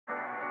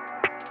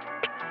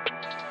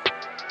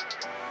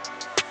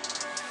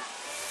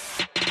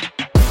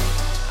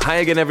Hi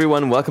again,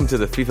 everyone. Welcome to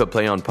the FIFA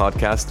Play On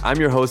podcast. I'm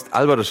your host,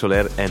 Alvaro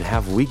Soler, and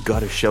have we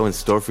got a show in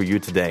store for you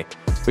today?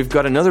 We've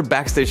got another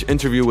backstage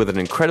interview with an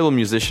incredible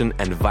musician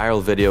and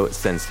viral video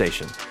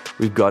sensation.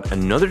 We've got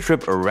another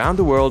trip around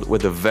the world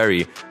with a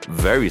very,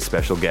 very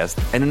special guest,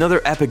 and another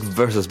epic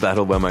versus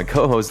battle where my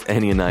co-host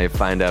Annie and I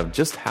find out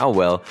just how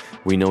well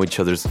we know each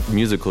other's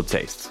musical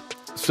tastes.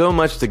 So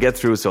much to get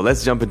through, so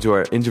let's jump into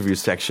our interview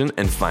section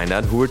and find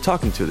out who we're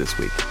talking to this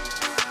week.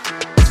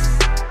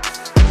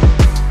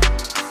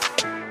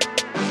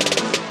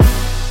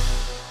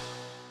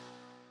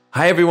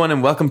 Hi everyone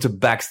and welcome to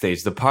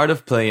Backstage, the part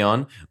of Play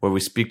On where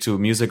we speak to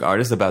music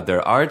artists about their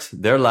art,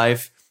 their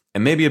life,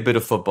 and maybe a bit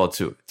of football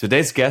too.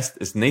 Today's guest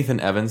is Nathan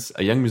Evans,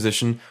 a young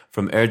musician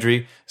from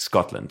Airdrie,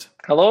 Scotland.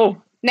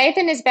 Hello.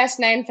 Nathan is best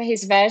known for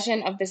his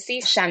version of the sea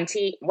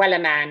shanty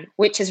Wellerman,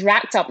 which has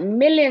racked up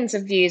millions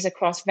of views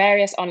across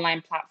various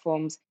online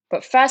platforms.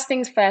 But first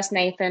things first,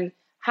 Nathan,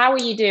 how are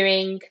you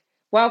doing?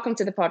 Welcome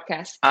to the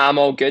podcast. I'm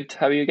all good.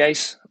 How are you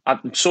guys?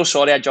 I'm so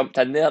sorry I jumped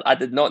in there. I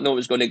did not know it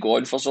was going to go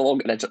on for so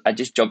long, and I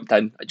just jumped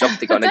in. I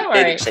jumped the gun. I'm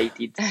very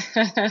excited.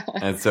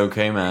 It's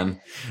okay, man.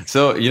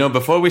 So,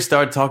 before we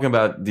start talking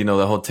about, the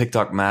whole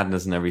TikTok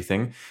madness and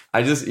everything,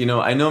 I just,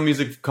 I know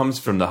music comes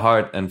from the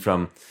heart and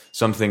from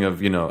something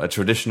of, a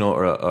traditional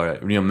or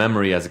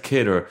memory as a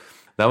kid, or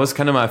that was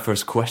kind of my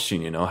first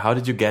question, how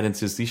did you get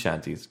into sea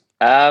shanties?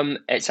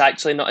 It's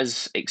actually not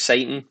as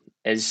exciting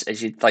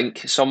as you'd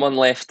think. Someone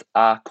left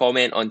a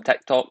comment on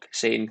TikTok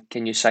saying,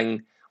 "Can you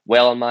sing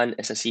Wellerman?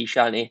 It's a sea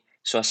shanty."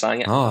 So I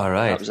sang it. Oh, all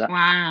right. That was it.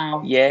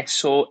 Wow. Yeah,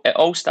 so it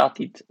all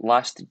started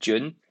last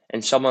June,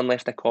 and someone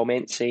left a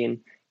comment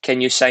saying,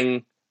 "Can you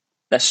sing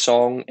this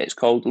song? It's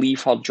called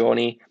Leave Her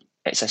Johnny.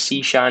 It's a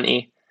sea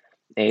shanty.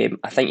 I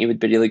think you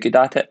would be really good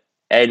at it."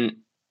 And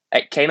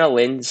it kind of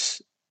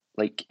lends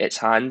like its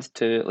hand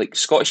to like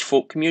Scottish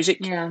folk music.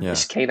 Yeah.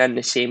 It's kind of in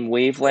the same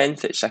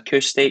wavelength. It's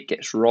acoustic,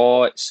 it's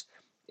raw, it's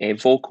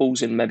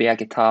vocals and maybe a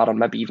guitar or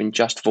maybe even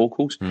just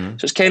vocals. So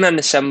it's kind of in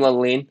the similar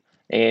lane.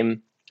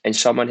 And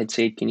someone had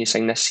said, "Can you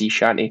sing this sea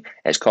shanty?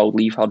 It's called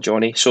Leave Her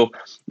Johnny." So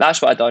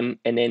that's what I done.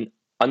 And then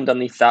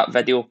underneath that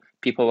video,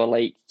 people were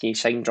like, "Can you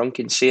sing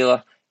Drunken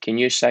Sailor? Can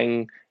you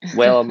sing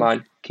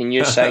Wellerman? Can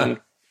you sing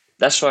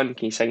this one?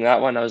 Can you sing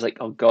that one?" I was like,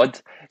 "Oh God,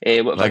 what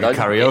have like I done?" A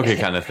karaoke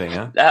kind of thing,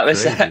 huh? That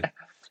was Crazy. it.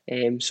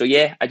 So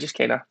yeah, I just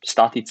kind of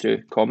started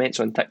through comments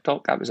on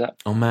TikTok. That was it.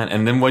 Oh man!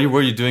 And then what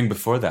were you doing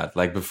before that?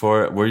 Like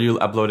were you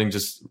uploading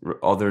just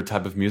other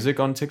type of music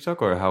on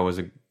TikTok, or how was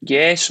it?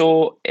 Yeah,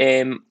 so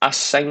I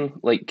sing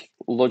like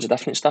loads of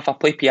different stuff. I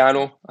play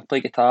piano, I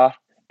play guitar,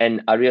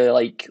 and I really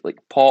like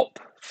pop,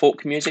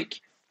 folk music.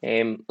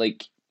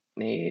 Like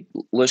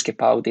Lewis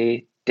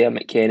Capaldi,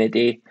 Dermot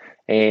Kennedy,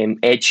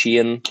 Ed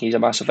Sheeran. He's a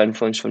massive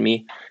influence for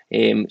me.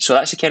 So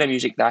that's the kind of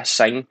music that I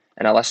sing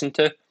and I listen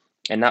to.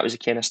 And that was the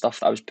kind of stuff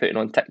that I was putting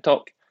on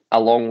TikTok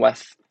along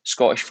with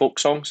Scottish folk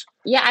songs.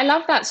 Yeah, I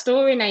love that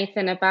story,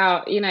 Nathan,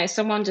 about,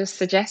 someone just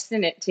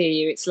suggesting it to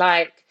you. It's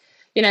like,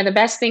 the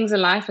best things in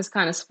life is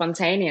kind of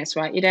spontaneous,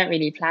 right? You don't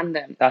really plan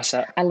them. That's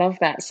it. I love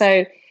that.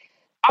 So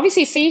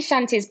obviously sea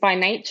shanties by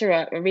nature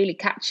are really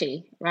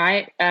catchy,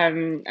 right?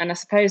 And I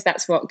suppose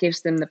that's what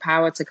gives them the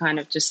power to kind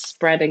of just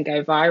spread and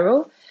go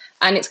viral.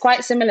 And it's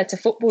quite similar to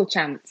football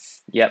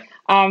chants. Yep.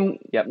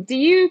 Do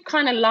you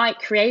kind of like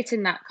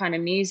creating that kind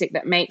of music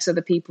that makes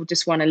other people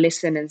just want to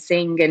listen and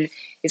sing and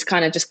is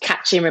kind of just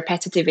catchy and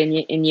repetitive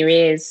in your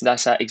ears?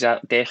 That's it,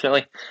 exactly.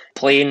 Definitely.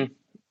 Playing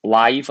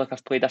live, like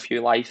I've played a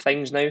few live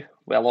things now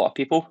with a lot of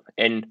people,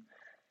 and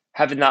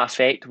having that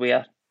effect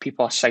where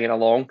people are singing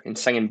along and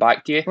singing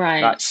back to you,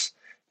 right?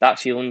 That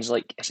feeling's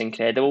like, it's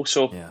incredible.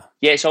 So yeah,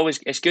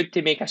 it's good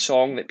to make a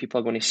song that people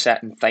are going to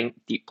sit and think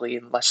deeply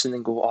and listen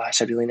and go, "Oh,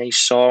 it's a really nice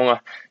song," or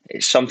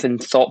it's something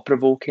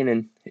thought-provoking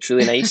and it's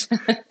really nice.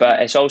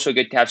 But it's also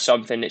good to have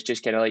something that's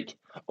just kind of like,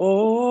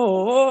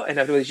 "Oh," and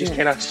everybody's just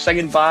kind of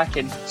singing back,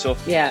 and so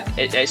yeah,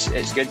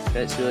 it's good.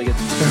 It's really good.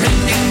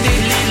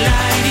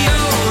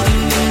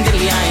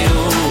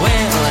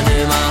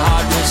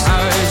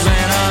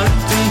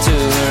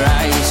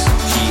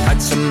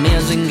 Some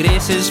amazing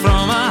graces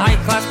from a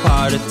high-class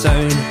part of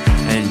town,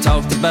 and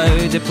talked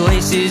about the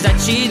places that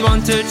she'd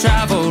want to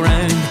travel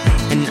round.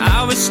 And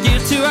I was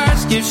scared to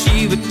ask if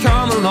she would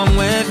come along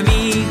with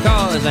me,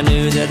 cause I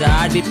knew that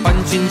I'd be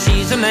punching.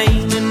 She's a 9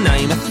 and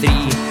I'm a 3.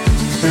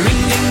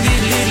 Ring ding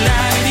diddly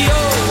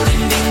lie-o,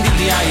 ring ding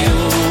diddly I-o.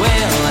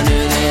 Well, I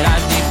knew that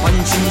I'd be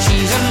punching.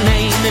 She's a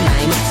 9 and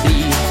I'm a 3.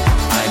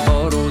 I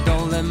borrowed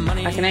all the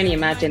money. I can only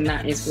imagine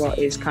that is what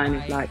is kind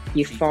of like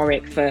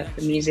euphoric for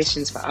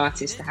musicians, for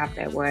artists to have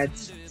their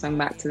words sung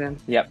back to them.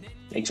 Yep,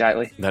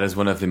 exactly. That is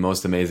one of the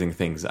most amazing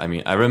things. I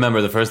mean, I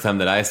remember the first time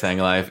that I sang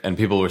live and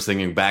people were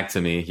singing back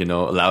to me,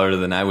 louder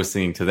than I was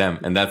singing to them.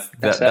 And that's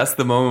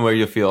the moment where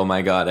you feel, oh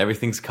my God,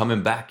 everything's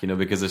coming back,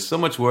 because there's so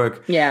much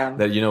work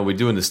that, we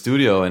do in the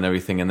studio and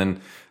everything. And then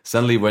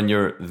suddenly when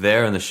you're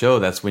there in the show,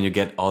 that's when you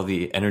get all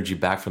the energy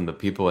back from the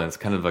people, and it's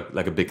kind of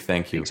like a big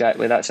thank you.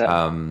 Exactly, that's it.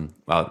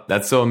 Wow,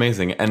 that's so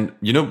amazing. And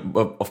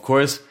of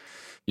course,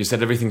 you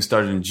said everything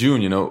started in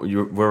June. You know,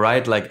 we're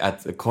right like at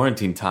the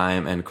quarantine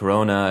time, and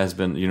Corona has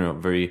been, you know,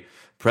 very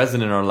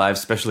present in our lives,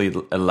 especially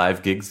at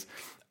live gigs,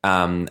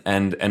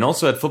 and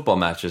also at football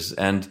matches.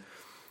 And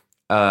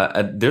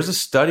there's a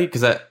study,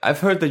 because I've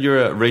heard that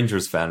you're a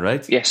Rangers fan,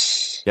 right?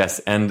 Yes. Yes.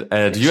 And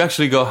do you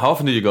actually go? How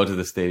often do you go to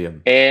the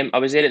stadium? I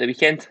was there at the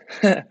weekend.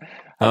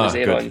 I was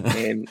there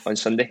good. on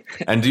Sunday.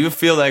 And do you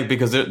feel like,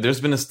 because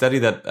there's been a study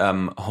that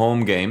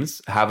home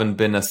games haven't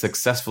been as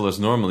successful as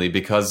normally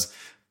because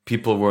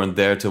people weren't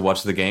there to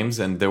watch the games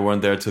and they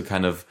weren't there to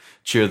kind of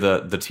cheer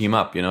the team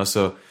up, you know?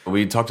 So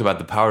we talked about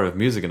the power of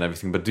music and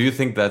everything, but do you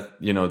think that,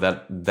 you know,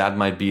 that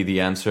might be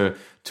the answer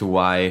to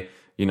why,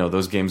 you know,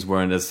 those games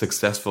weren't as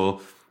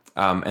successful,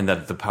 and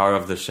that the power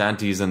of the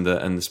shanties and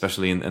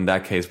especially in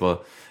that case,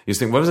 well, you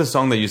sing, what was the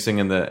song that you sing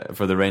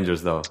for the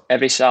Rangers though?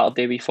 Every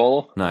Saturday we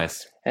follow.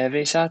 Nice.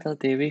 Every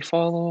Saturday we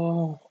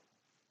follow.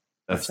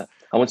 That's,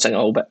 I won't sing it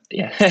all, but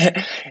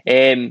yeah.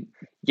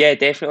 Yeah,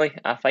 definitely.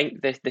 I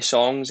think the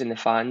songs and the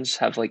fans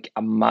have like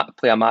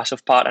play a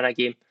massive part in a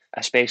game,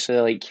 especially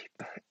like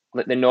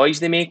the noise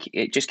they make.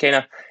 It just kind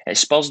of it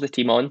spurs the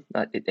team on.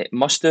 It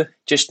must do.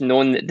 Just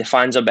knowing that the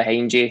fans are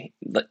behind you,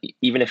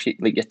 even if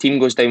your team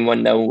goes down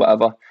 1-0,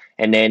 whatever,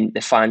 and then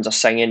the fans are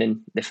singing and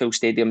the full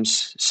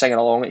stadium's singing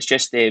along. It's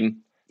just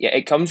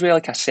it comes with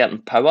like a certain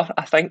power,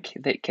 I think,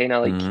 that kind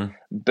of like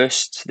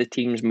boosts the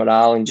team's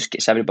morale and just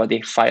gets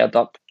everybody fired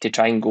up to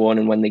try and go on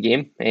and win the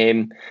game.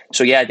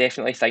 So yeah, I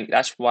definitely think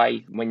that's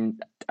why when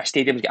a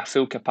stadium's got a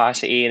full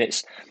capacity and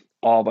it's,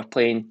 oh, we're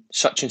playing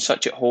such and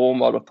such at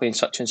home or we're playing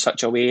such and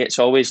such away, it's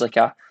always like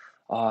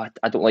I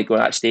don't like going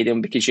to that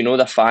stadium, because you know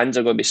the fans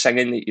are going to be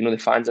singing, you know the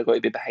fans are going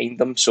to be behind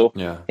them. So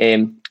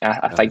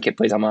I think it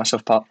plays a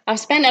massive part. I've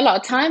spent a lot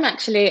of time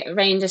actually at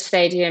Rangers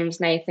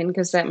stadiums, Nathan,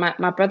 because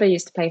my brother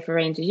used to play for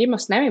Rangers. You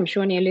must know him,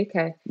 Shawnee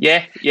Aluko.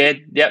 Yeah.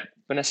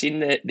 When I seen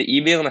the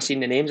email and I seen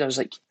the names, I was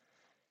like,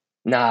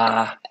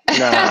 nah.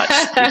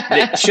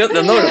 Sure,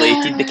 they're not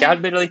related. They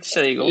can't be related.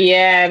 So there you go.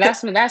 Yeah,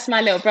 that's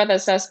my little brother.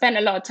 So I spent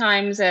a lot of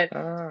times at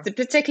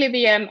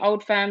particularly the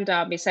Old Firm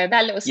derby. So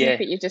that little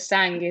snippet you just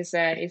sang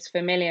is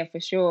familiar for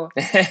sure.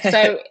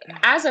 So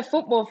as a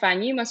football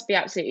fan, you must be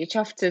absolutely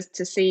chuffed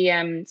to see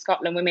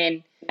Scotland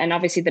women, and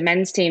obviously the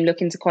men's team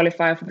looking to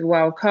qualify for the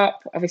World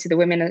Cup. Obviously the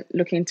women are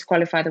looking to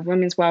qualify the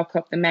Women's World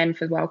Cup, the men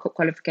for the World Cup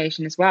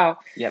qualification as well.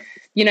 Yep.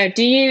 You know,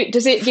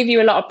 does it give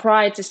you a lot of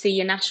pride to see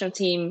your national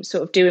team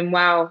sort of doing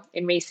well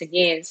in recent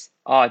years?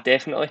 Oh,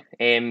 definitely.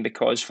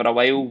 Because for a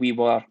while we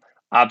were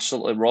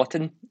absolutely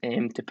rotten.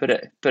 To put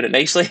it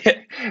nicely,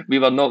 we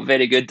were not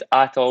very good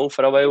at all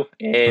for a while.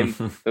 We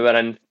were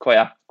in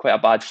quite a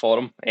bad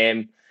form.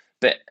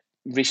 But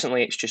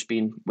recently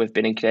we've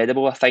been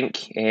incredible. I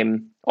think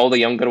all the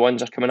younger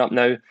ones are coming up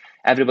now.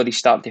 Everybody's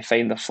starting to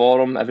find their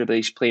form.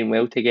 Everybody's playing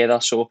well together.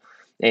 So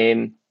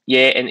and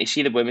to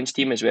see the women's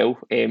team as well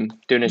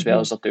doing as well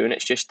as they're doing,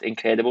 it's just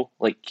incredible.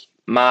 Like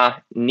my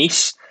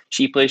niece,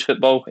 she plays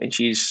football and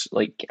she's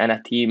like in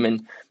a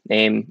team,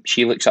 and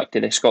she looks up to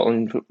the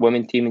Scotland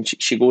women team, and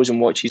she goes and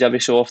watches every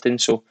so often.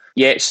 So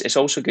yeah, it's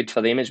also good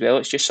for them as well.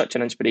 It's just such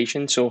an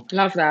inspiration. So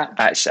love that.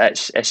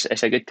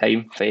 It's a good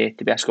time to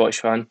be a Scottish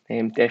fan.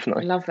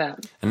 Definitely love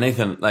that. And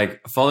Nathan,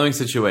 like, following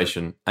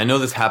situation, I know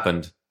this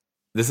happened.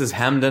 This is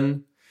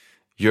Hampden.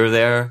 You're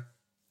there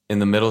in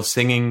the middle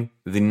singing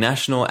the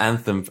national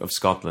anthem of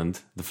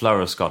Scotland, the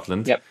Flower of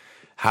Scotland. Yep.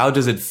 How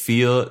does it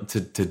feel to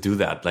do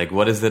that? Like,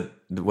 what is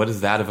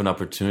that of an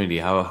opportunity?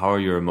 How are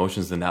your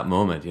emotions in that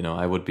moment? You know,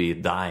 I would be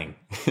dying.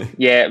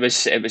 Yeah, it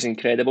was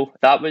incredible.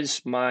 That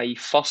was my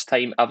first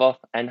time ever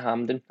in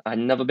Hampden. I had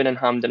never been in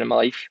Hampden in my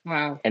life.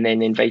 Wow. And then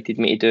they invited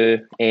me to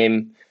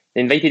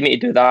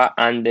do that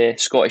and the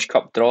Scottish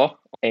Cup draw.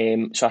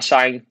 So I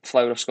sang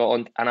Flower of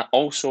Scotland, and I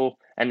also,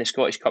 in the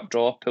Scottish Cup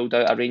draw, pulled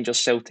out a Rangers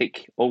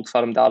Celtic Old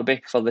Firm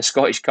derby for the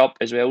Scottish Cup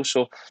as well.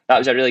 So that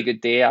was a really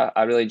good day.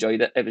 I really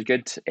enjoyed it. It was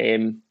good.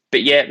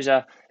 But yeah, it was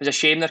a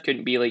shame there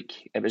couldn't be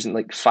it wasn't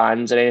like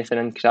fans or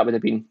anything, because that would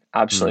have been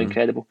absolutely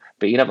incredible.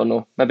 But you never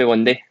know. Maybe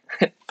one day.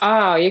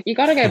 Oh, you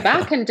got to go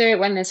back and do it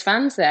when there's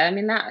fans there. I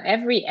mean, that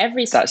every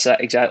that's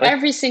it, exactly.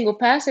 Every single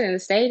person in the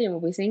stadium will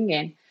be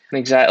singing.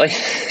 Exactly.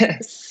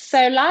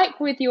 So like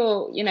with the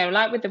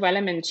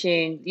Wellerman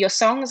tune, your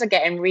songs are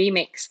getting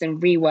remixed and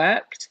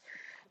reworked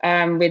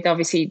with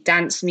obviously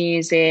dance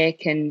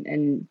music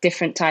and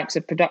different types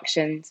of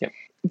productions. Yep.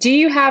 Do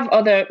you have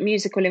other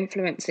musical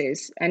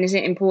influences? And is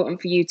it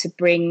important for you to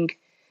bring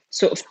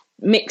sort of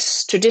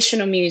mix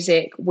traditional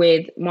music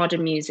with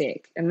modern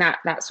music and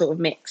that sort of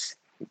mix?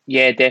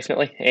 Yeah,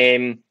 definitely.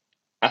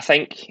 I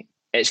think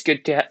it's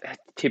good to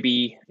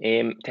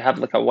have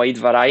like a wide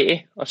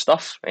variety of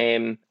stuff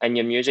in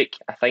your music.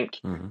 I think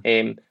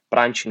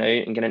branching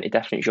out and getting into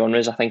different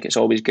genres, I think it's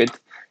always good.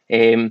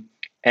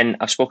 And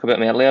I spoke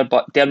about him earlier,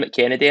 but Dermot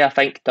Kennedy, I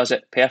think, does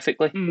it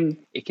perfectly.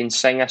 He can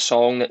sing a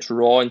song that's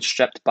raw and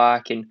stripped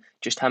back and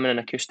just him and an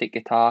acoustic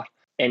guitar.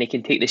 And he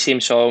can take the same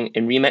song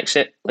and remix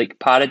it, like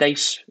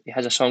Paradise. He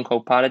has a song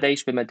called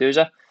Paradise with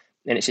Medusa,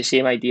 and it's the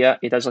same idea.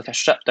 He does like a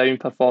stripped down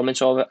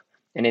performance of it.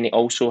 And then he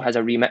also has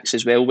a remix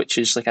as well, which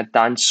is like a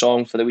dance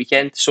song for the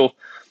weekend. So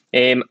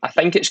I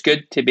think it's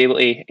good to be able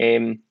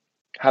to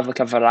have like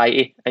a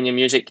variety in your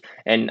music,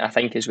 and I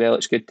think as well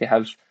it's good to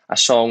have a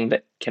song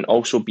that can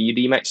also be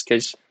remixed,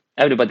 because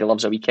everybody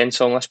loves a weekend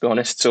song, let's be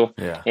honest. So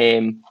yeah,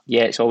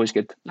 it's always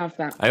good. Love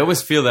that. I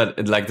always feel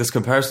that like this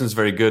comparison is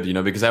very good,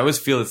 because I always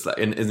feel it's like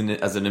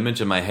as an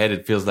image in my head,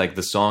 it feels like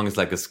the song is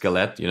like a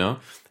skeleton,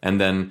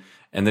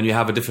 and then you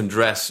have a different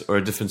dress or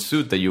a different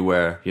suit that you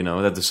wear,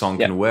 that the song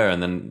can wear.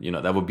 And then,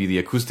 that would be the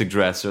acoustic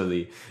dress, or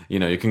the,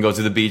 you can go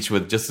to the beach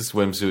with just a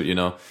swimsuit,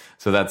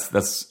 So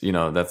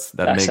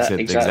that makes it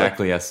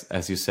exactly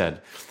as you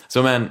said.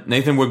 So man,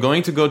 Nathan, we're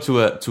going to go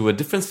to a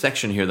different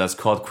section here that's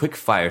called quick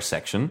fire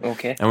section.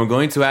 Okay. And we're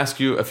going to ask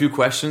you a few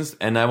questions,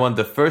 and I want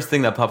the first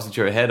thing that pops into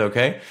your head,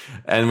 okay?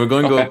 And we're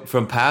going to go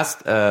from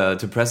past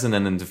to present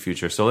and into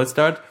future. So let's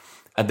start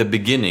at the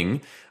beginning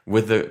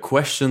with the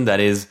question that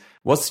is,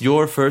 what's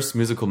your first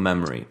musical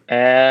memory?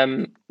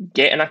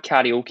 Getting a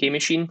karaoke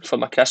machine for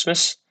my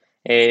Christmas,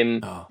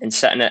 and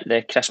sitting at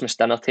the Christmas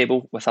dinner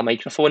table with a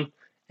microphone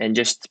and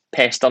just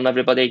pestering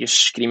everybody, just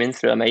screaming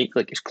through a mic,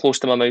 like as close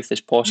to my mouth as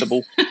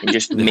possible, and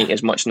just make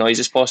as much noise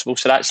as possible.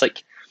 So that's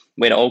like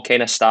where it all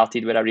kind of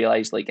started, where I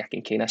realised like I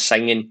can kind of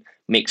sing and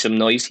make some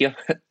noise here.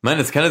 Man,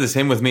 it's kind of the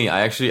same with me.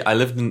 I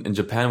lived in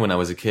Japan when I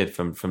was a kid,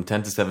 from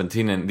 10 to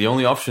 17, and the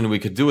only option we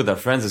could do with our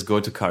friends is go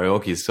to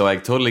karaoke. So I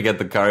totally get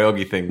the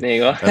karaoke thing. There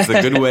you go. That's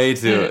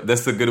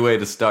a good way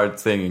to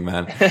start singing,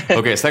 man.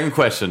 Okay, second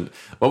question.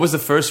 What was the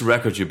first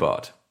record you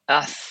bought?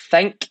 I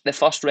think the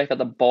first record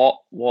I bought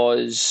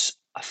was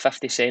a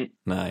 50 Cent.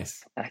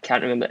 Nice. I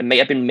can't remember. It might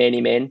have been Many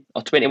Men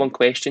or 21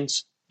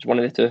 Questions. One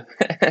of the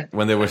two.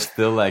 When they were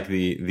still like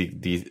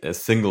the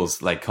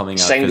singles like coming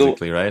out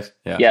physically, right?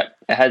 Yeah.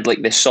 It had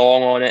like the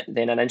song on it,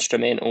 then an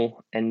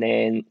instrumental, and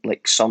then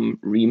like some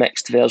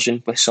remixed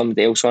version with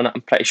somebody else on it,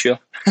 I'm pretty sure.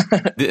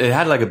 It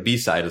had like a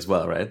B-side as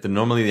well, right?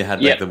 Normally they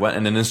had like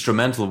and an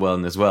instrumental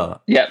one as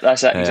well. Yeah,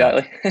 that's it,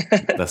 exactly.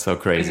 That's so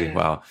crazy.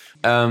 Wow.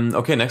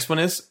 Okay, next one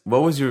is,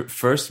 what was your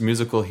first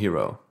musical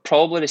hero?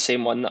 Probably the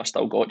same one that I've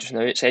still got just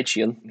now. It's Ed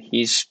Sheeran.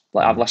 He's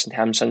like, I've listened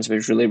to him since I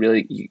was really,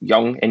 really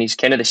young, and he's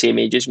kind of the same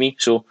age as me.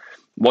 So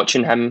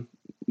watching him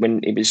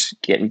when he was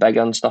getting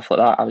bigger and stuff like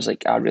that, I was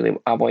like, I want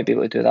to be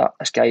able to do that.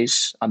 This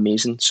guy's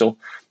amazing. So,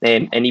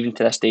 and even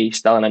to this day,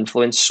 still an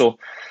influence. So,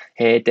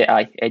 Ed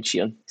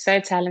Sheeran. So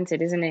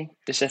talented, isn't he?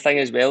 That's the thing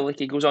as well. Like,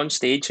 he goes on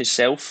stage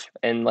himself,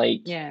 and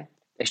like,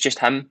 it's just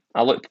him,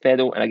 a loop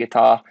pedal and a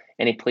guitar,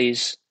 and he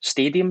plays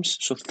stadiums,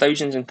 so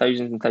thousands and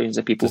thousands and thousands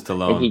of people, just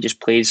alone. And he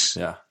just plays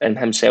in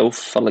himself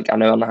for like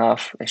an hour and a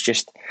half.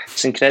 It's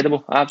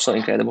incredible, absolutely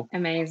incredible.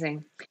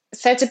 Amazing.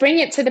 So to bring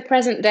it to the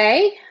present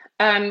day,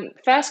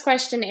 first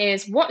question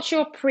is, what's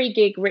your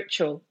pre-gig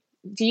ritual?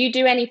 Do you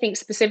do anything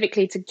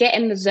specifically to get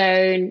in the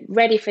zone,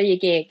 ready for your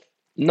gig?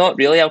 Not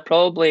really. I'll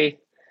probably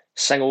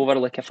sing over,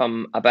 like if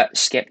I'm a bit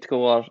skeptical,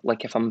 or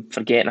like if I'm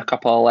forgetting a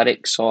couple of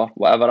lyrics or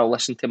whatever, I'll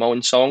listen to my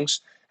own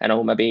songs, and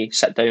I'll maybe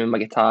sit down with my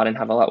guitar and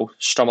have a little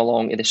strum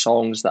along to the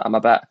songs that I'm a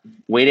bit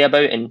wary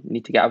about and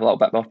need to get a little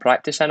bit more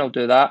practice in. I'll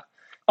do that.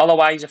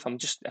 Otherwise, if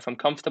I'm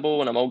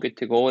comfortable and I'm all good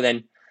to go,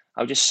 then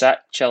I'll just sit,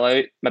 chill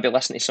out, maybe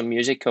listen to some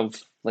music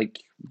of like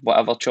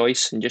whatever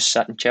choice, and just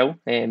sit and chill.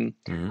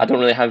 I don't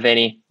really have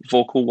any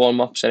vocal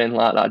warm-ups or anything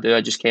like that I do.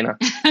 I just kind of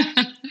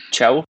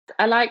chill.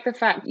 I like the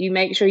fact you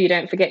make sure you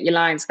don't forget your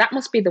lines. That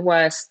must be the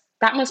worst.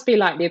 That must be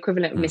like the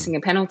equivalent of missing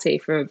a penalty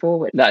for a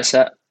forward. That's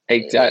it.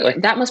 Exactly.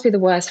 That must be the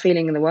worst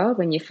feeling in the world,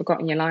 when you've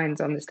forgotten your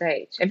lines on the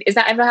stage. Has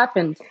that ever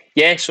happened?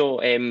 Yeah,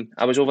 so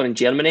I was over in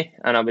Germany,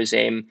 and I was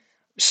singing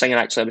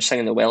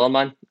the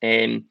Wellerman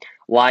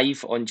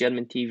live on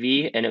German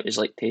TV, and it was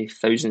like to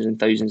thousands and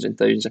thousands and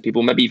thousands of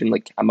people, maybe even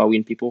like 1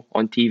 million people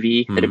on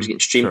TV that it was getting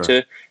streamed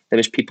to. There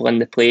was people in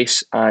the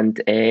place,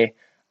 and I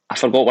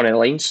forgot one of the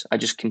lines. I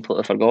just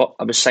completely forgot.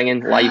 I was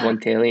singing live on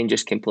telly and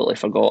just completely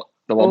forgot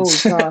the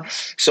words. Oh,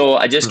 So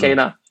I just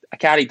I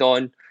carried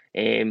on.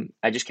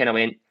 I just kind of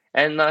went,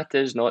 and that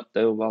is not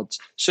the words,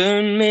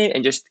 soon mate,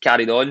 and just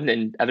carried on,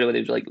 and everybody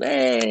was like,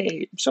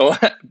 hey. So,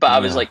 but I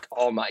was like,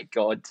 oh my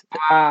God.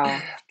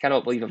 Wow.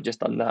 Cannot believe I've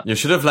just done that. You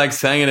should have like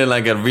sang it in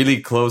like a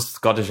really close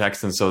Scottish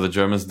accent, so the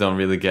Germans don't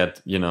really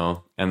get,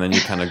 and then you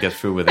kind of get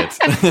through with it.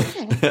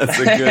 That's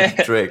a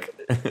good trick.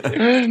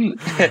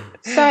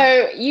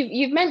 So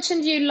you've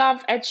mentioned you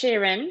love Ed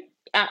Sheeran.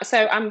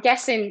 So I'm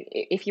guessing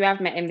if you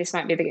have met him, this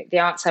might be the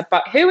answer.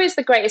 But who is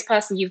the greatest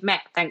person you've met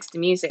thanks to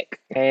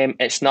music?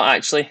 It's not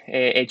actually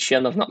Ed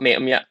Sheeran. I've not met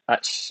him yet.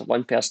 That's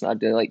one person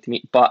I'd really like to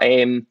meet. But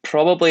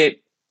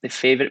probably the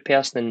favourite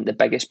person and the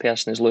biggest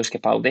person is Lewis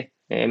Capaldi.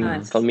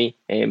 Nice. For me,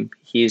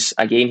 he's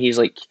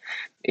like,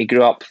 he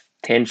grew up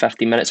 10,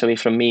 15 minutes away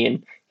from me,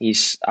 and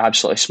he's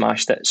absolutely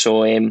smashed it.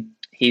 So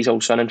he's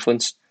also an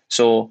influence.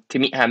 So to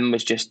meet him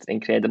was just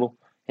incredible.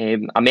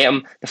 I met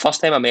him, the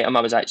first time I met him, I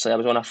was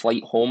on a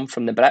flight home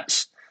from the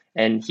Brits,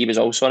 and he was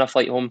also on a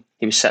flight home.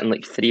 He was sitting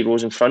like 3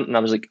 rows in front, and I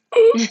was like,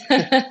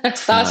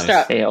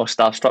 starstruck. I was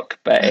starstruck,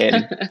 but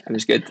it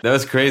was good. That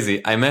was crazy.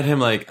 I met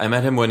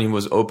him when he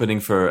was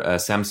opening for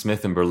Sam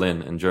Smith in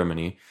Berlin, in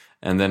Germany.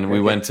 And then we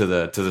went to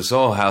the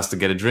Soho House to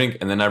get a drink.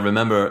 And then I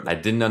remember I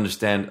didn't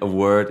understand a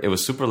word. It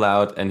was super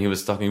loud, and he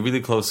was talking really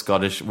close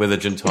Scottish with a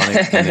gin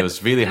tonic, and it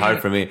was really hard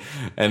for me.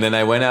 And then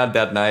I went out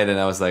that night, and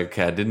I was like,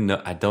 okay,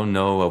 I don't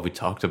know what we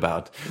talked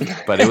about,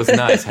 but it was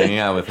nice hanging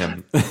out with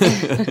him.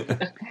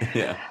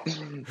 Yeah.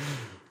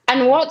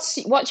 And what's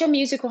your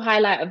musical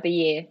highlight of the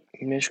year?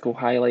 Musical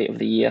highlight of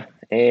the year.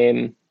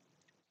 Ed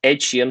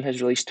Sheeran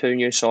has released 2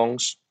 new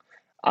songs,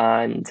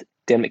 and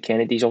Dermot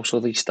Kennedy's also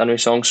released a new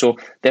song. So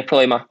they're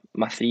probably my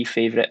 3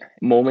 favourite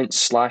moments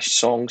 /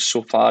 songs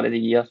so far of the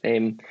year.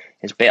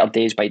 It's Better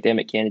Days by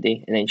Dermot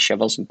Kennedy, and then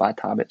Shivers and Bad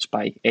Habits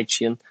by Ed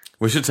Sheeran.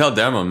 We should tell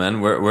Dermot,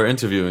 man. We're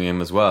interviewing him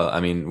as well.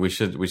 I mean, we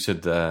should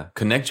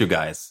connect you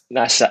guys.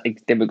 That's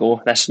it. There we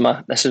go. This is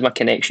my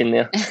connection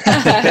there.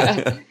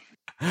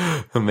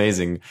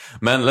 Amazing,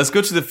 man. Let's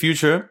go to the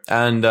future.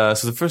 And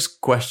so the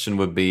first question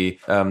would be,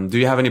 do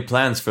you have any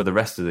plans for the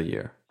rest of the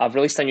year? I've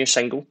released a new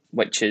single,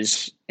 which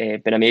has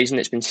been amazing.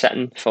 It's been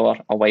sitting for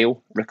a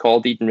while,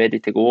 recorded and ready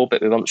to go,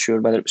 but we weren't sure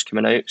whether it was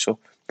coming out. So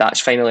that's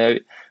finally out.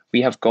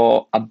 We have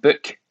got a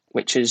book,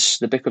 which is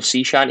the Book of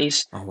Sea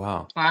Shanties. Oh,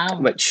 wow.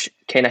 Which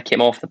kind of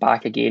came off the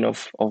back again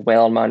of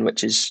Wellerman,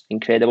 which is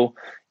incredible.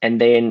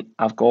 And then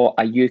I've got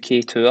a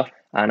UK tour,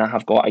 and I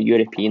have got a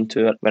European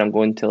tour where I'm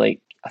going to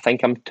I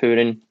think I'm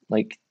touring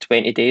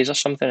 20 days or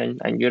something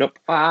in Europe.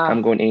 Wow.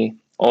 I'm going to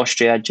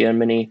Austria,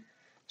 Germany,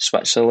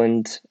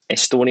 Switzerland,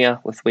 Estonia,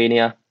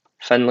 Lithuania,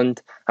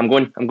 Finland. I'm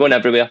going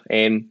everywhere.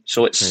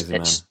 So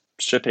it's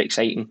super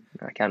exciting.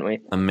 I can't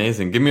wait.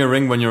 Amazing. Give me a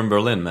ring when you're in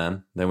Berlin,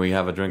 man. Then we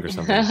have a drink or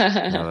something.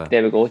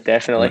 There we go.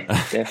 Definitely.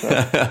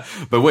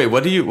 But wait,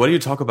 what do you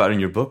talk about in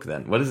your book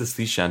then? What is the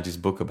Sea Shanties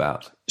book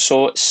about?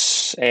 So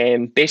it's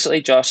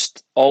basically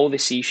just all the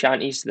sea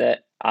shanties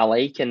that I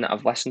like and that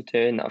I've listened to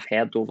and that I've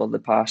heard over the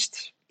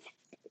past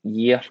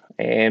year,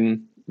 that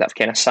I've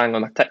kind of sang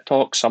on my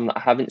TikTok, some that I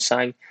haven't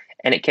sang,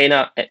 and it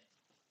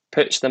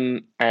puts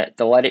them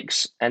the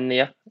lyrics in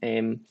there,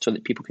 so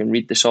that people can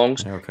read the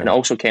songs, and it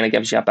also kind of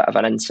gives you a bit of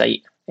an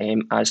insight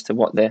as to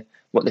what the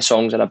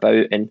songs are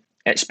about, and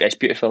it's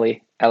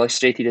beautifully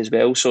illustrated as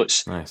well. So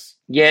it's nice.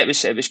 Yeah, it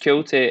was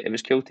cool to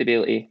be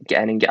able to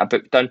get in and get a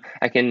book done.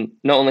 I can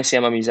not only say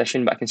I'm a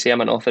musician, but I can say I'm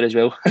an author as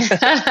well.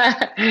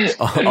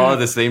 All at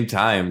the same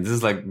time. This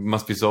is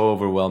must be so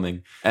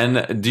overwhelming.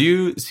 And do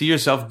you see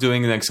yourself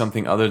doing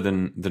something other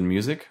than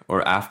music,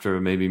 or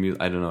after maybe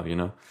music? I don't know. You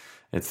know,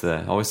 it's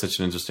always such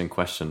an interesting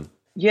question.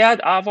 Yeah,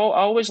 I've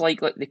always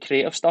liked the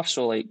creative stuff.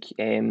 So maybe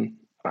a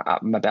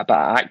bit of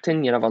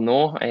acting. You never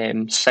know.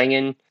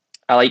 Singing.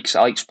 I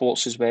like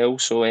sports as well,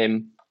 so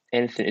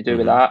anything to do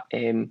with that,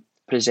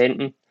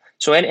 presenting.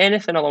 So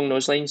anything along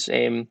those lines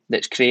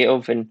that's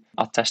creative and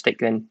artistic,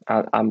 then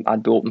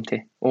I'd be open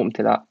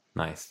to that.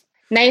 Nice.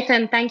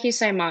 Nathan, thank you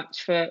so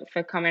much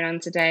for coming on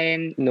today,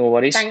 and no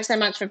worries. Thanks so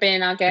much for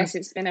being our guest.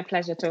 It's been a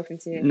pleasure talking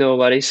to you. No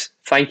worries.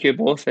 Thank you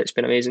both. It's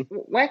been amazing.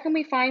 Where can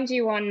we find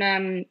you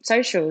on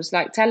socials?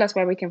 Tell us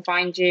where we can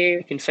find you.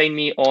 You can find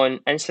me on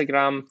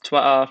Instagram,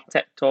 Twitter,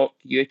 TikTok,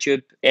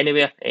 YouTube,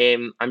 anywhere.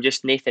 I'm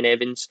just Nathan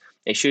Evans.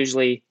 It's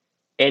usually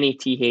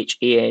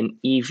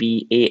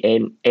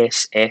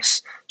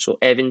NETHANEVANSS. So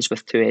Evans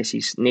with 2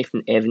 S's.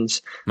 Nathan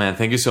Evans. Man,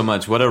 thank you so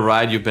much. What a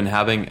ride you've been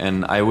having,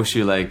 and I wish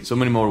you so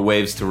many more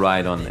waves to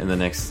ride on in the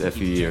next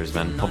few years,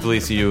 man.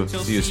 Hopefully see you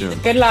soon.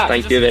 Good luck.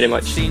 Thank you very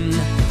much.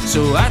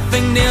 So I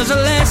think there's a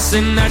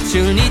lesson that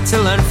you need to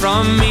learn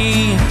from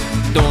me.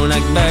 Don't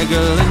act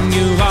bigger than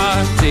you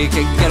are. Take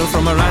a girl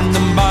from a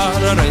random bar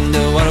around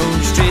the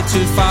world straight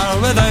too far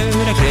without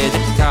a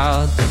credit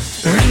card.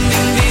 Ring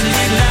ding ding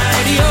ding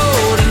la-di-o,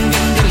 ring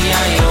ding ding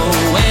li-o.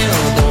 Well,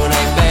 don't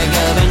act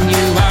bigger than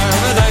you are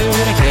without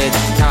a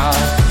credit card.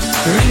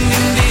 Ring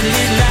ding ding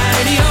ding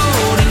la-di-o,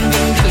 ring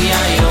ding ding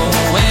li-o.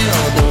 Well,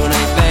 don't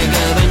act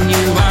bigger than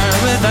you are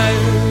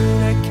without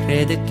a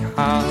credit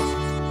card.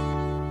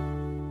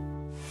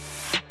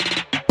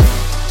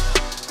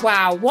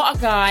 Wow, what a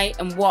guy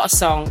and what a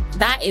song.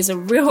 That is a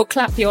real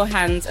clap your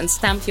hands and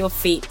stamp your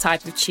feet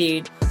type of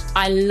tune.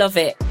 I love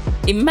it.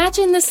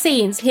 Imagine the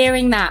scenes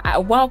hearing that at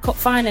a World Cup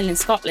final in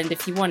Scotland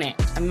if you won it.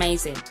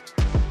 Amazing.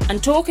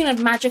 And talking of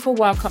magical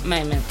World Cup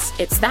moments,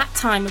 it's that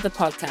time of the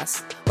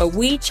podcast where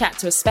we chat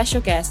to a special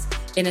guest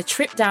in a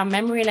trip down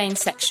memory lane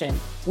section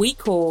we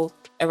call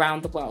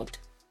Around the World.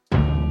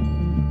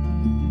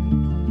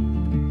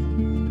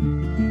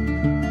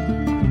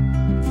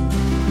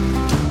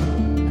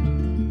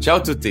 Ciao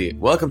tutti,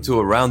 welcome to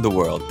Around the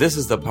World. This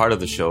is the part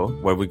of the show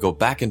where we go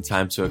back in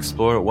time to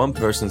explore one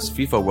person's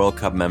FIFA World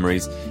Cup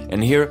memories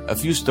and hear a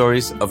few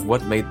stories of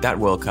what made that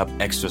World Cup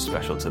extra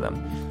special to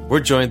them. We're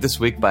joined this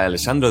week by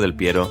Alessandro Del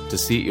Piero to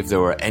see if there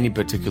were any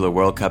particular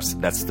World Cups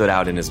that stood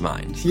out in his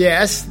mind.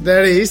 Yes,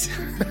 there is.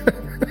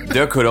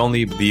 There could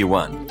only be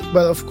one.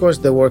 But of course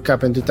the World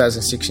Cup in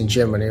 2006 in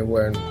Germany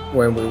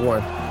when we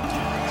won.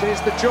 It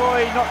is the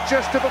joy not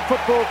just of a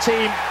football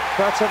team,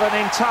 but of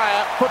an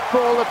entire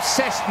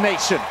football-obsessed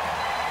nation.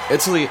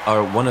 Italy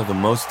are one of the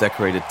most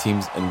decorated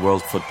teams in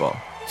world football.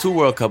 2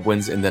 World Cup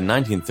wins in the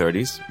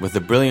 1930s with the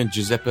brilliant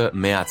Giuseppe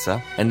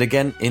Meazza, and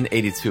again in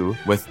 82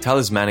 with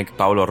talismanic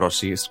Paolo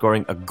Rossi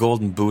scoring a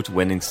golden boot,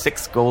 winning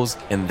 6 goals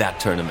in that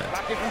tournament.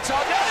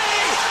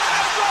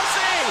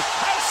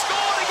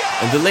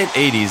 In the late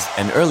 80s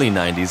and early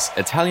 90s,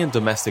 Italian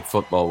domestic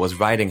football was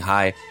riding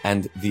high,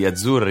 and the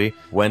Azzurri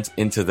went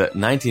into the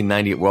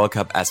 1990 World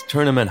Cup as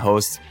tournament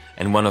hosts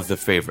and one of the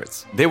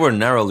favorites. They were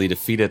narrowly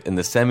defeated in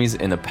the semis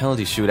in a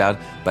penalty shootout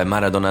by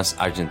Maradona's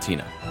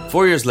Argentina.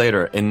 4 years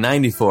later, in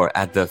 94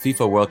 at the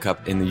FIFA World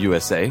Cup in the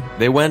USA,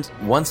 they went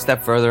one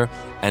step further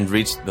and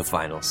reached the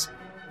finals.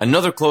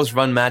 Another close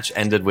run match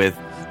ended with,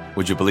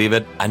 would you believe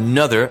it,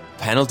 another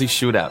penalty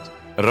shootout.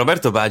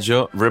 Roberto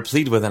Baggio,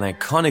 replete with an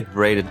iconic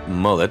braided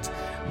mullet,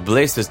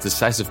 blazed his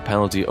decisive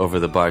penalty over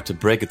the bar to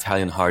break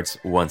Italian hearts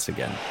once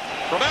again.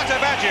 Roberto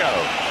Baggio,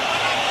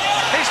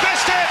 he's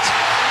missed it,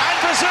 and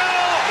Brazil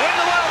win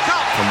the World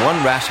Cup. From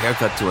one rash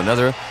haircut to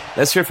another,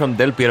 let's hear from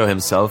Del Piero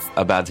himself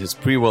about his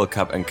pre-World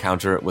Cup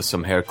encounter with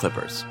some hair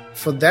clippers.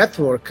 For that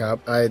World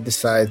Cup, I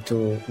decided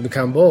to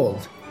become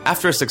bald.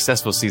 After a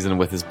successful season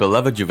with his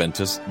beloved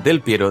Juventus, Del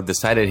Piero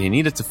decided he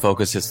needed to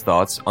focus his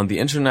thoughts on the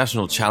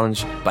international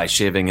challenge by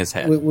shaving his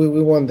head.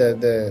 We won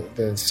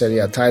the Serie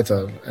A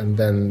title, and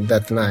then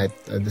that night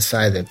I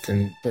decided,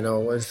 and it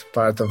was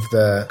part of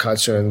the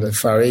culture in the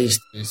Far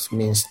East. This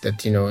means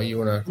that you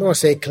want to not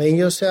say clean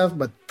yourself,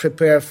 but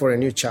prepare for a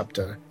new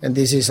chapter, and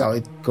this is how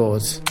it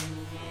goes.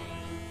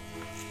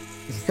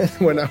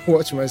 When I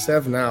watch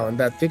myself now in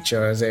that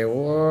picture, I say,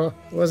 whoa,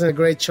 it wasn't a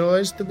great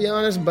choice, to be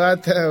honest,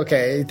 but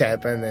okay, it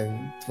happened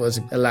and it was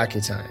a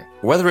lucky time.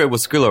 Whether it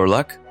was skill or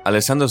luck,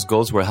 Alessandro's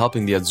goals were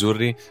helping the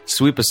Azzurri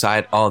sweep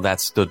aside all that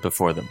stood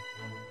before them.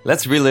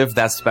 Let's relive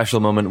that special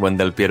moment when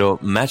Del Piero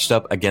matched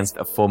up against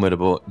a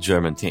formidable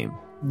German team.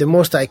 The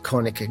most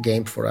iconic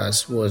game for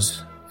us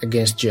was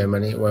against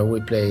Germany, where we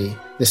play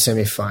the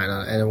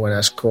semi-final, and when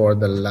I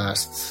scored the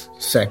last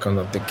second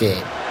of the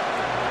game.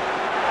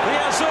 The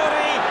Azzurri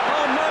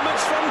are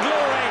moments from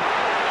glory.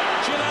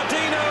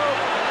 Gilardino,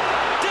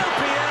 Del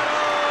Piero,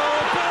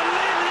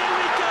 Berlin, here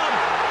we come.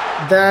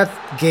 That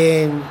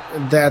game,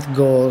 that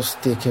goal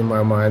stick in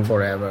my mind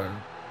forever.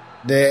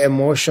 The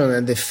emotion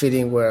and the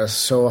feeling were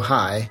so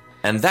high.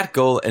 And that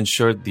goal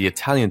ensured the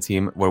Italian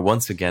team were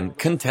once again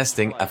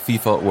contesting a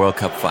FIFA World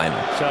Cup final.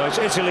 So it's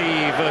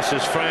Italy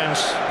versus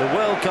France, the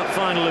World Cup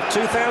final of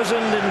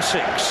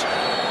 2006.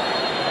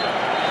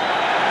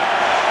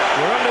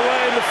 We're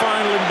underway in the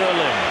final in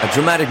Berlin. A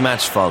dramatic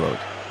match followed.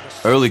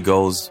 Early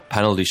goals,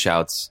 penalty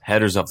shouts,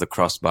 headers off the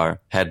crossbar,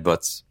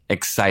 headbutts,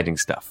 exciting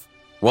stuff.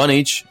 One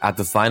each at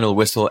the final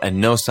whistle, and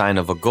no sign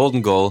of a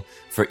golden goal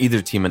for either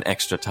team in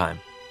extra time.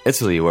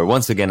 Italy were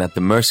once again at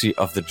the mercy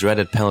of the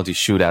dreaded penalty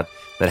shootout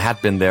that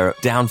had been their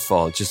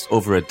downfall just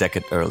over a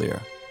decade earlier.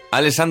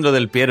 Alessandro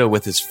Del Piero,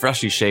 with his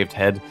freshly shaved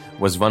head,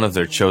 was one of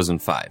their chosen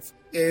 5.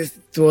 It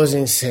was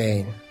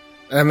insane.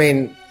 I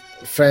mean,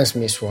 France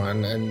missed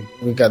one, and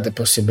we got the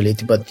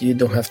possibility, but you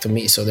don't have to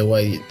miss,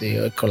 otherwise they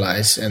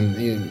equalize, and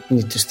you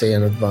need to stay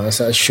in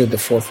advance. I shoot the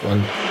 4th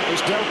one.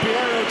 It's Del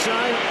Piero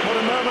time. What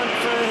a moment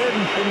for him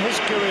in his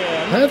career.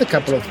 I had a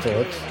couple of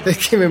thoughts that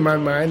came in my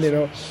mind,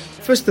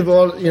 First of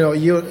all,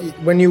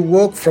 when you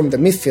walk from the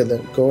midfield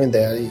and go in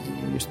there, you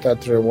start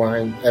to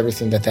rewind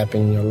everything that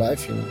happened in your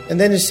life. And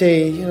then you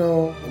say,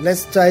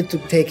 let's try to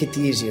take it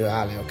easy,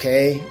 Ali,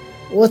 okay?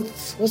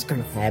 What's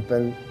going to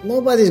happen?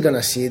 Nobody's going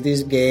to see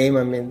this game.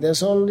 I mean,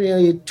 there's only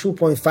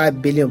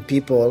 2.5 billion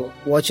people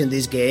watching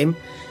this game.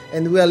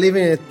 And we are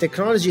living in a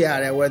technology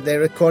area where they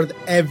record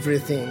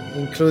everything,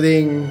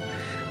 including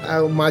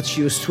how much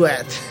you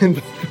sweat.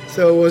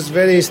 So it was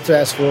very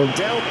stressful.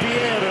 Del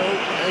Piero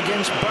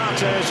against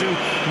Barthez, who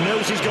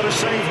knows he's got to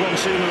save one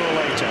sooner or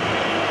later.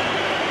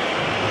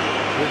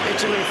 With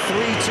Italy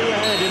 3-2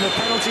 ahead in the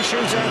penalty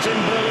shootout in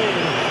Berlin,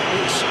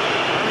 it's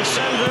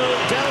Alessandro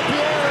Del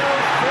Piero,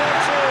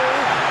 4-2.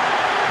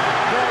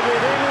 They're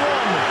within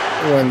one.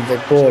 When the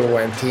goal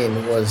went in,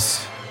 it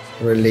was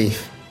a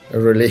relief.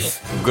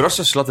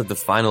 Grosso slotted the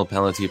final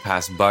penalty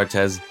past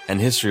Barthez,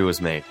 and history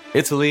was made.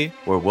 Italy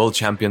were world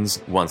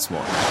champions once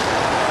more.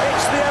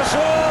 It's the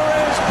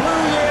Azores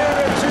blue year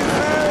of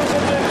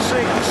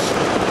 2006.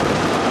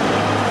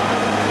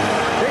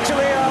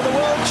 Italy are the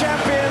world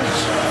champions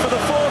for the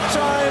 4th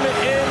time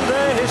in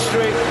their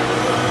history.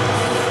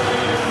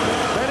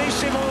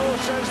 Benissimo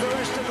says the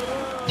rest of the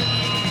world.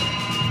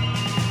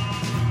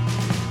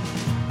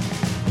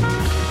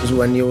 Because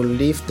when you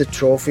lift the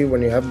trophy,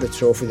 when you have the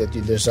trophy that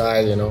you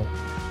desire, you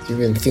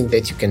even think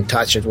that you can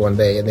touch it one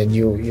day, and then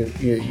you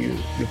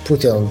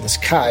put it on the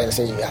sky and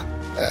say,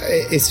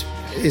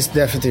 it's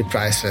definitely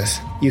priceless.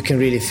 You can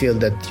really feel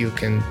that you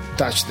can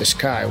touch the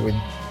sky with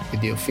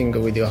your finger,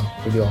 with your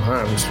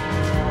arms.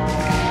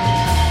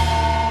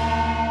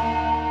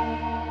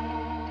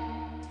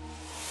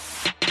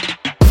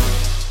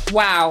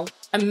 Wow,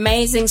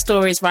 amazing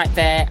stories right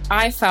there.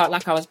 I felt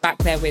like I was back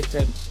there with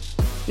them.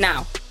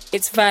 Now,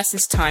 it's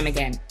versus time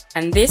again.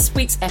 And this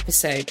week's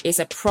episode is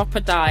a proper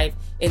dive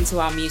into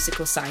our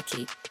musical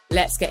psyche.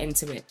 Let's get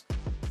into it.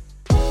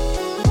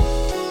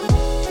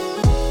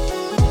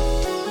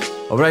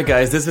 Alright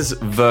guys, this is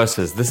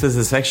Versus. This is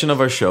a section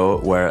of our show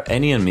where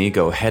Annie and me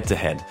go head to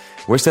head.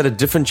 We're set a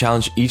different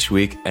challenge each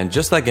week, and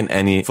just like in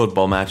any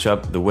football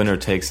matchup, the winner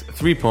takes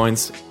 3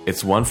 points,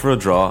 it's 1 for a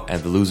draw,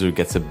 and the loser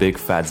gets a big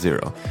fat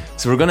 0.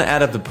 So we're gonna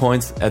add up the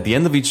points at the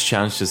end of each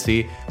challenge to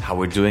see how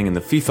we're doing in the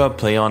FIFA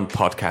Play On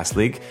Podcast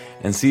League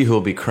and see who will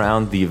be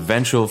crowned the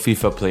eventual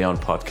FIFA Play On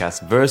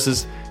Podcast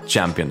Versus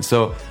champion.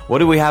 So what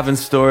do we have in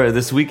store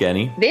this week,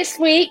 Annie? This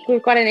week,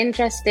 we've got an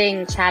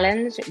interesting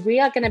challenge. We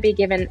are going to be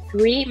given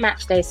 3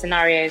 match day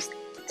scenarios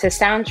to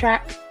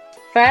soundtrack.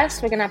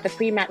 First, we're going to have the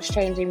pre-match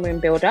changing room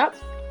build-up.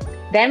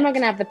 Then we're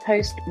going to have the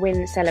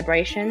post-win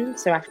celebration,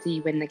 so after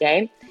you win the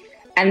game.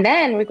 And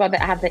then we've got to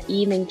have the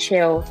evening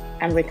chill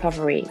and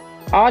recovery.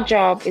 Our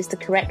job is to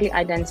correctly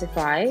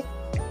identify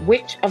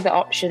which of the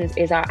options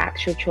is our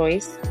actual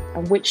choice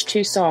and which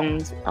 2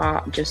 songs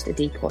are just a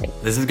decoy.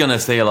 This is gonna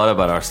say a lot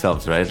about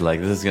ourselves, right? Like,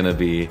 this is gonna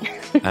be...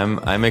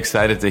 I'm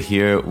excited to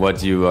hear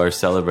what you are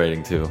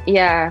celebrating to.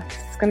 Yeah,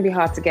 it's going to be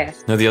hard to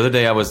guess. Now, the other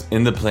day I was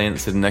in the plane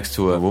sitting next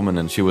to a woman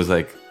and she was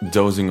like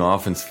dozing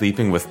off and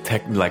sleeping with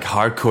like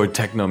hardcore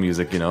techno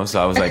music, you know?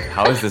 So I was like,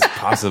 how is this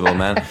possible,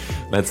 man?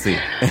 Let's see.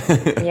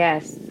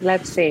 Yes,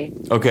 let's see.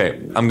 Okay,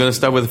 I'm gonna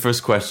start with the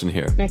first question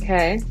here.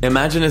 Okay.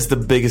 Imagine it's the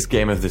biggest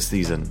game of the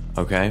season,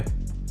 okay?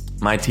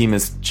 My team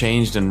is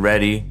changed and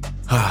ready.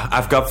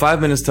 I've got 5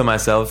 minutes to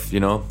myself, you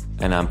know,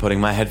 and I'm putting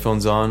my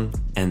headphones on,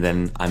 and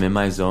then I'm in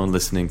my zone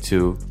listening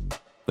to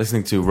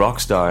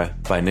Rockstar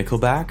by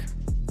Nickelback,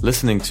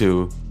 listening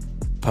to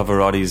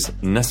Pavarotti's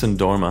Nessun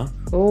Dorma,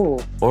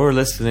 or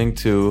listening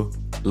to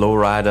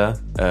Lowrider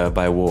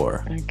by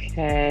War.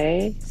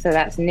 Okay, so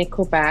that's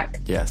Nickelback.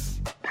 Yes.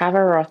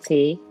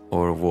 Pavarotti.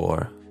 Or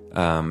War.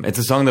 It's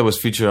a song that was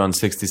featured on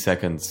 60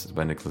 Seconds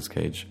by Nicolas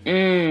Cage.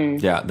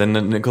 Yeah, then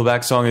the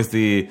Nickelback song is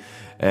the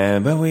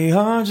but we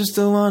all just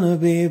don't wanna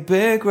be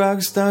big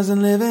rock stars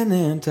and living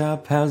in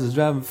top houses,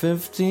 driving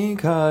 15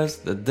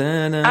 cars.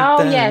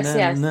 Yes.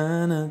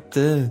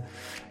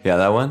 Yeah,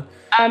 that one.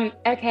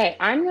 Okay,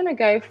 I'm gonna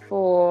go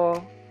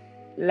for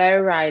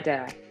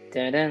Lowrider.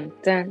 Dun, dun,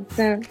 dun,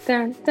 dun,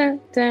 dun, dun,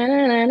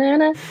 dun, dun,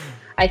 dun.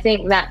 I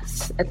think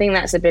that's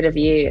a bit of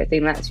you. I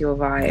think that's your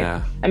vibe.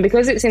 Yeah. And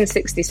because it's in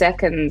 60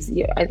 seconds,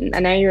 I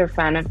know you're a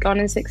fan of Gone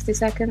in 60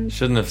 Seconds.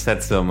 Shouldn't have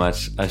said so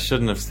much. I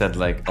shouldn't have said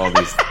like all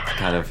these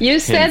kind of You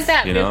hints, said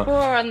that you know?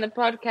 before on the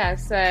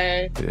podcast,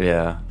 so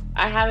Yeah.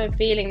 I have a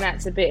feeling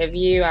that's a bit of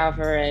you,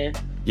 Alvaro.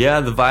 Yeah,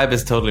 the vibe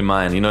is totally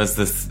mine. You know, is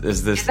this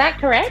Is that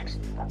correct?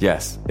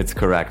 Yes, it's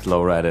correct.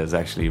 Lowrider is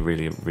actually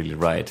really, really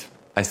right.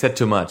 I said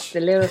too much. The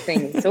little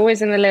things. It's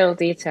always in the little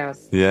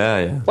details.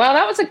 Yeah. Well,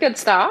 that was a good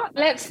start.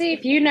 Let's see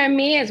if you know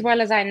me as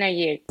well as I know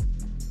you.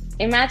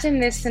 Imagine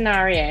this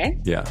scenario.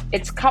 Yeah.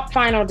 It's cup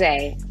final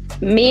day.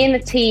 Me and the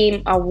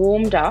team are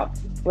warmed up.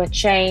 We're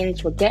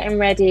changed. We're getting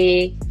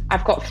ready.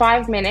 I've got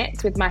 5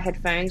 minutes with my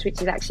headphones,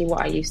 which is actually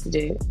what I used to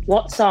do.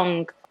 What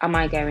song am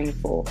I going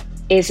for?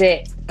 Is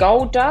it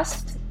Gold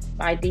Dust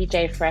by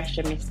DJ Fresh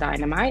and Miss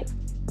Dynamite?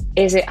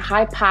 Is it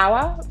High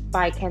Power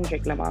by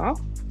Kendrick Lamar?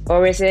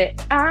 Or is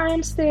it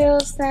I'm Still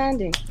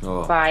Standing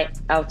by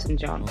Elton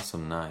John?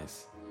 Awesome,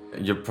 nice.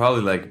 You're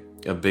probably like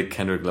a big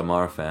Kendrick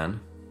Lamar fan.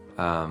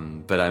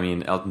 But I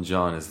mean, Elton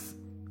John is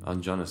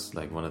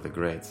like one of the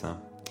greats, huh?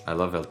 I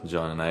love Elton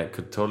John, and I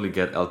could totally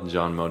get Elton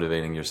John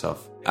motivating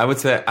yourself. I would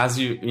say, as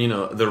you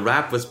know, the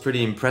rap was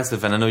pretty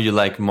impressive, and I know you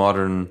like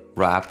modern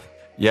rap.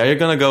 Yeah, you're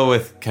gonna go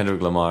with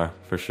Kendrick Lamar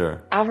for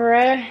sure.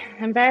 Alvaro,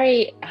 I'm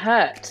very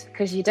hurt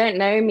because you don't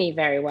know me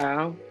very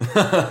well.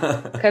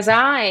 Because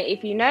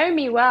if you know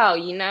me well,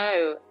 you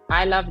know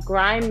I love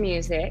grime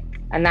music,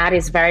 and that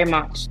is very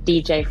much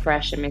DJ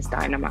Fresh and Miss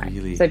Dynamite.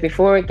 Really? So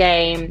before a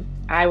game,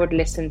 I would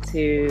listen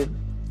to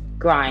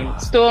grime.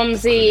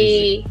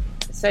 Stormzy,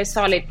 So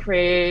Solid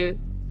Crew.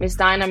 Miss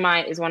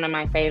Dynamite is one of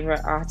my favorite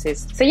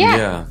artists. So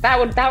yeah.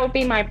 that would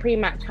be my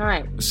pre-match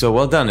hype. So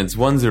well done. It's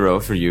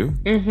 1-0 for you.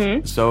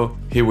 Mm-hmm. So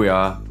here we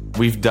are.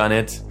 We've done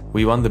it.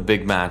 We won the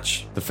big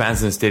match. The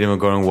fans in the stadium are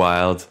going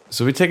wild.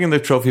 So we're taking the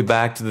trophy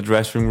back to the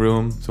dressing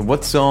room. So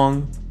what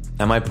song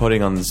am I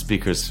putting on the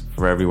speakers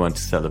for everyone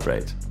to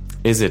celebrate?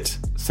 Is it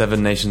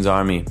Seven Nations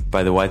Army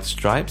by the White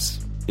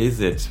Stripes?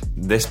 Is it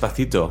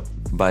Despacito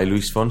by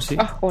Luis Fonsi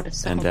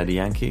and Daddy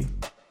Yankee?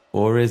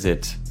 Or is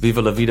it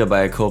Viva La Vida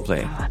by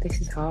Coldplay? This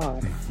is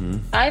hard. Mm-hmm.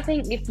 I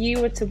think if you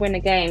were to win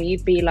a game,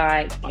 you'd be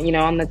like, you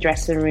know, on the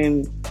dressing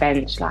room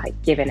bench, like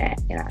giving it,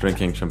 you know.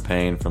 Drinking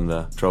champagne from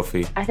the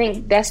trophy. I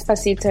think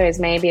Despacito is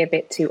maybe a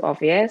bit too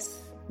obvious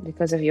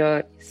because of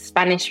your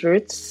Spanish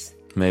roots.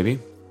 Maybe.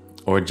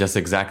 Or just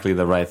exactly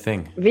the right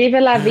thing.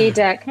 Viva La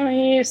Vida. I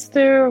used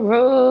to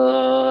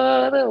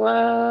rule the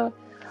world.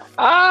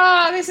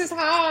 This is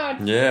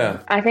hard. Yeah.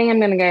 I think I'm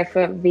going to go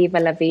for Viva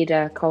La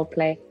Vida,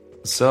 Coldplay.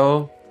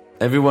 So...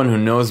 everyone who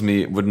knows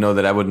me would know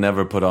that I would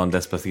never put on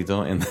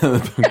Despacito in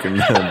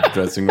the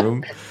dressing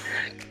room.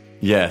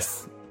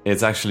 Yes,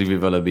 It's actually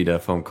Viva la Vida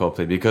from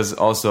Coldplay, because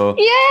also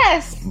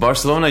Yes.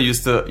 Barcelona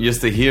used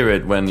to hear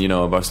it when, you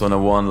know, Barcelona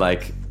won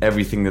like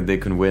everything that they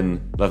could win.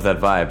 Love that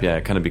vibe. Yeah,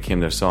 it kind of became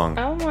their song.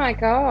 Oh my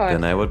God.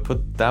 Then I would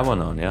put that one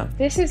on, yeah.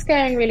 This is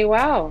going really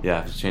well.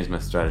 Yeah, I've changed my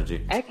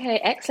strategy. Okay,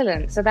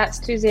 excellent. So that's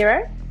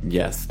 2-0.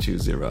 Yes,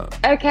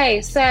 2-0.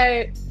 Okay,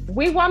 so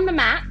we won the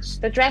match.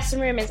 The dressing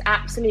room is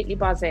absolutely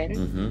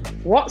buzzing.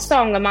 What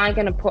song am I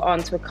going to put on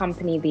to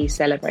accompany these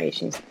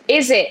celebrations?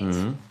 Is it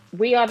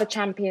We Are the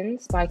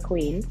Champions by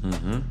Queen?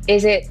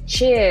 Is it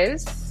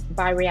Cheers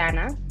by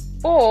Rihanna?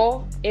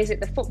 Or is it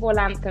the football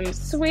anthem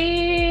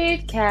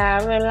Sweet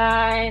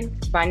Caroline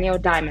by Neil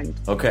Diamond?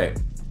 Okay.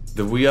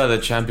 The We Are the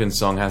Champions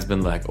song has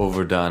been like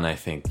overdone, I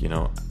think, you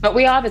know. But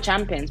we are the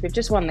champions. We've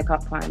just won the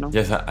cup final.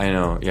 Yes, I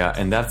know. Yeah,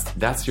 and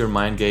that's your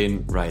mind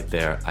game right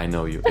there. I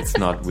know you. It's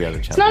not We Are the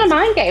Champions. It's not a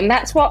mind game.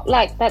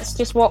 That's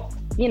just what,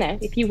 you know,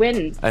 if you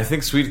win. I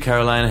think Sweet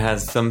Caroline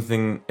has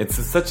something. It's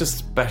such a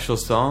special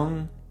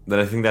song that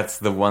I think that's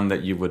the one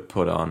that you would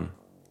put on.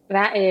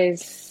 That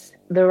is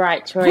the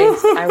right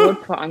choice. I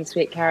would put on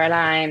Sweet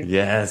Caroline.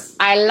 Yes.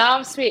 I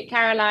love Sweet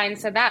Caroline.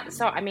 So that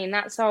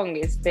song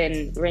has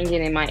been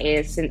ringing in my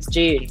ears since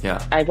June.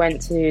 Yeah. I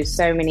went to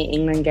so many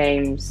England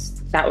games.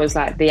 That was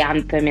like the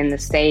anthem in the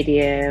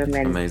stadium.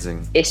 And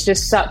amazing. It's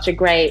just such a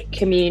great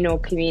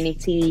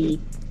community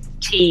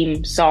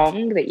team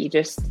song that you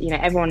just, you know,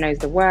 everyone knows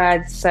the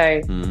words.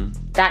 So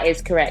that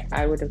is correct.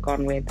 I would have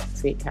gone with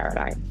Sweet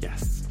Caroline.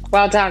 Yes.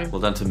 Well done.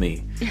 Well done to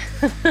me.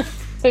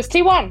 So it's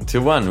 2-1.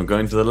 2-1. We're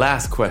going to the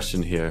last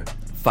question here.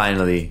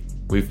 Finally,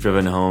 we've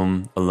driven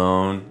home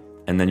alone,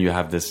 and then you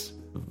have this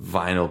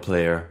vinyl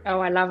player.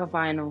 Oh, I love a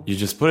vinyl. You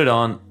just put it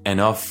on,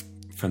 and off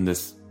from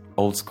this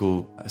old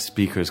school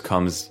speakers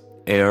comes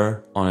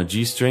Air on a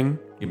G string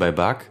by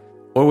Bach,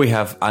 or we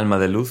have Alma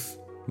de Luz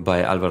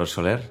by Álvaro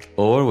Soler,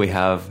 or we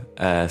have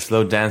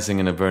Slow Dancing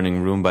in a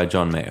Burning Room by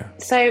John Mayer.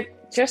 So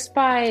just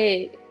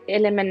by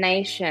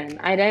elimination,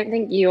 I don't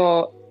think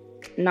you're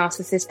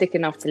narcissistic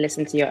enough to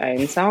listen to your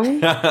own song.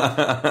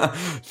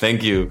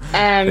 Thank you.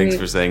 Thanks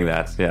for saying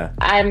that. Yeah,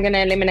 I'm going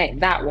to eliminate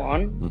that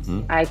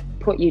one. I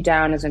put you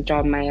down as a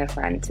John Mayer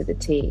fan to the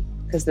T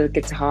because the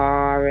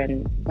guitar,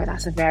 but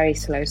that's a very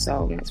slow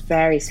song. It's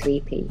very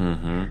sleepy.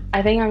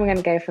 I think I'm going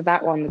to go for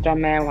that one, the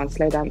John Mayer one,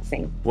 Slow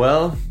Dancing.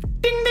 Well,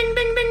 ding, ding,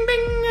 ding, ding,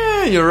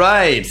 ding. You're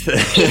right. It's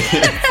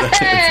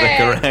the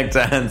correct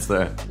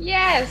answer.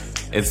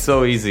 Yes. It's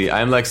so easy.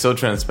 I'm like so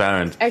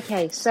transparent.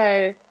 Okay,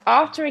 so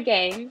after a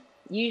game,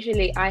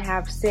 usually I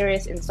have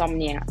serious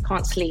insomnia. I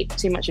can't sleep,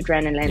 too much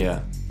adrenaline.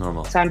 Yeah,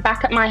 normal. So I'm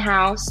back at my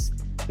house.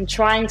 I'm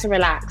trying to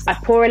relax. I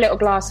pour a little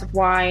glass of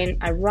wine.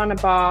 I run a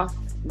bath.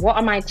 What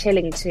am I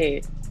chilling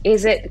to?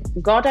 Is it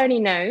God Only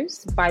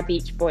Knows by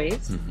Beach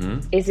Boys?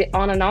 Is it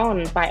On and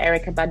On by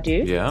Erykah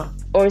Badu? Yeah.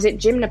 Or is it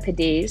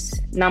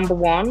Gymnopédies Number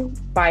 1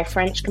 by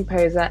French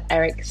composer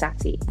Erik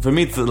Satie? For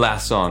me, it's the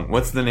last song.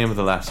 What's the name of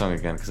the last song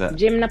again?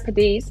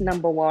 Gymnopédies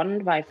Number 1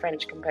 by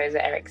French composer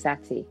Erik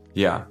Satie.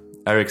 Yeah,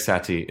 Erik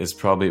Satie is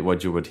probably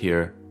what you would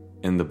hear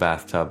in the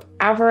bathtub.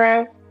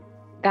 Alvaro,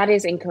 that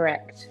is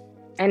incorrect.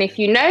 And if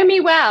you know me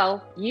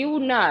well, you will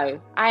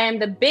know I am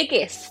the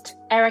biggest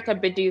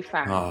Erykah Badu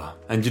fan. Oh,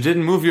 and you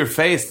didn't move your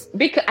face.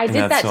 Because I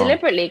did that song.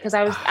 deliberately because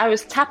I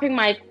was tapping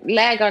my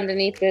leg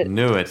underneath it.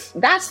 Knew it.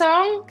 That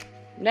song,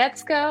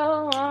 Let's Go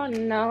On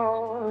and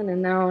On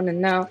and On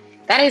and On.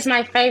 That is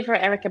my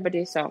favorite Erykah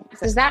Badu song.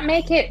 Does that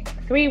make it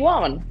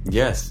 3-1?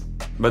 Yes.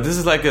 But this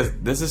is like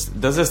does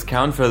this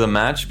count for the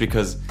match?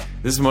 Because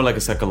this is more like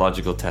a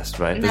psychological test,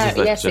 right? No, this is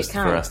like yes, just it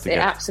counts. for us to it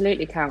get.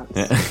 absolutely counts.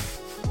 Yeah.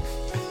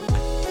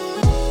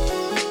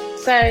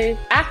 So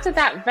after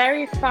that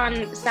very fun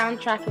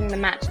soundtracking the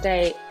match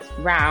day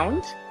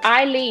round,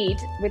 I lead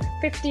with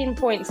 15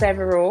 points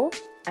overall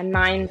and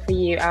 9 for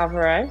you,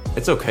 Alvaro.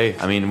 It's okay.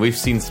 I mean, we've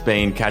seen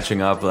Spain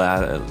catching up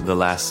the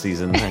last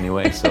season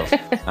anyway, so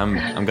I'm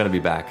going to be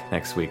back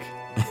next week.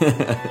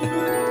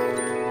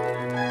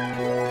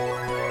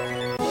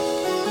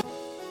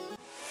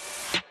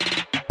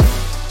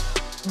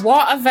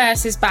 What a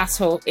versus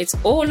battle. It's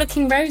all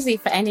looking rosy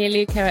for Enya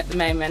Luka at the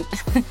moment.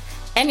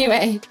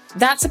 Anyway,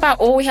 that's about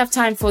all we have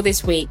time for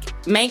this week.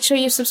 Make sure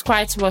you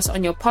subscribe to us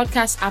on your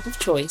podcast app of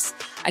choice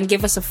and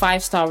give us a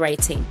 5-star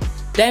rating.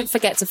 Don't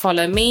forget to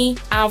follow me,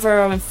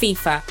 Alvaro and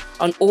FIFA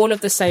on all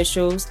of the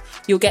socials.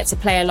 You'll get to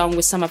play along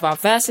with some of our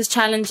versus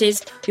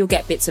challenges. You'll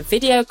get bits of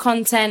video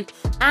content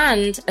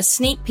and a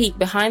sneak peek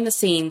behind the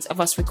scenes of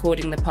us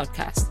recording the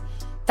podcast.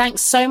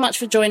 Thanks so much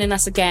for joining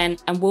us again,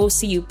 and we'll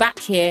see you back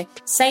here,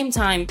 same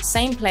time,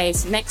 same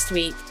place next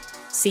week.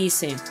 See you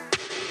soon.